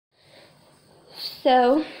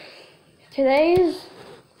So today's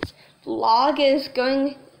vlog is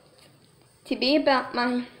going to be about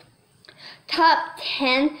my top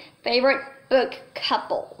 10 favorite book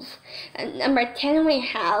couples. At number 10 we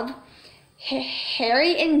have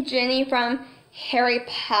Harry and Ginny from Harry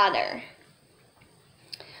Potter.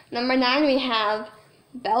 Number 9 we have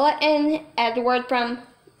Bella and Edward from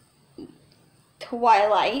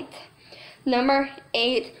Twilight. Number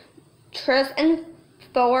 8, Tris and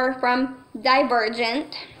Thor from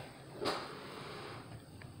Divergent.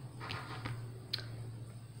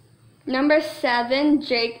 Number 7,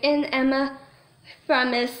 Jake and Emma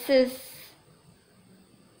from Mrs.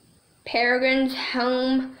 Peregrine's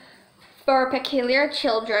Home for Peculiar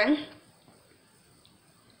Children.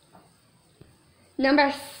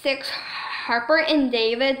 Number 6, Harper and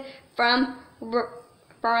David from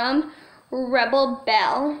Rebel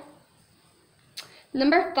Belle.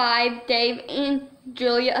 Number 5, Dave and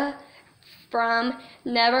Julia from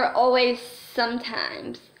Never Always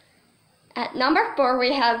Sometimes. At number 4,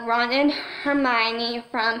 we have Ron and Hermione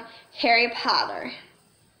from Harry Potter.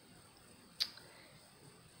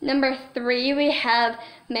 Number 3, we have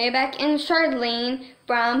Maybeck and Charlene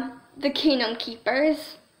from The Kingdom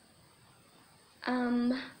Keepers.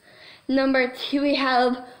 Number 2, we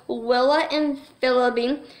have Willa and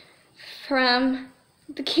Philby from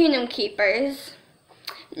The Kingdom Keepers.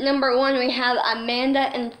 Number 1, we have Amanda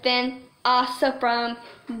and Finn, also from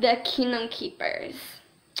The Kingdom Keepers.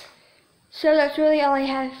 So that's really all I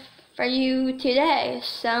have for you today.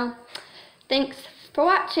 So thanks for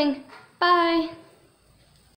watching. Bye.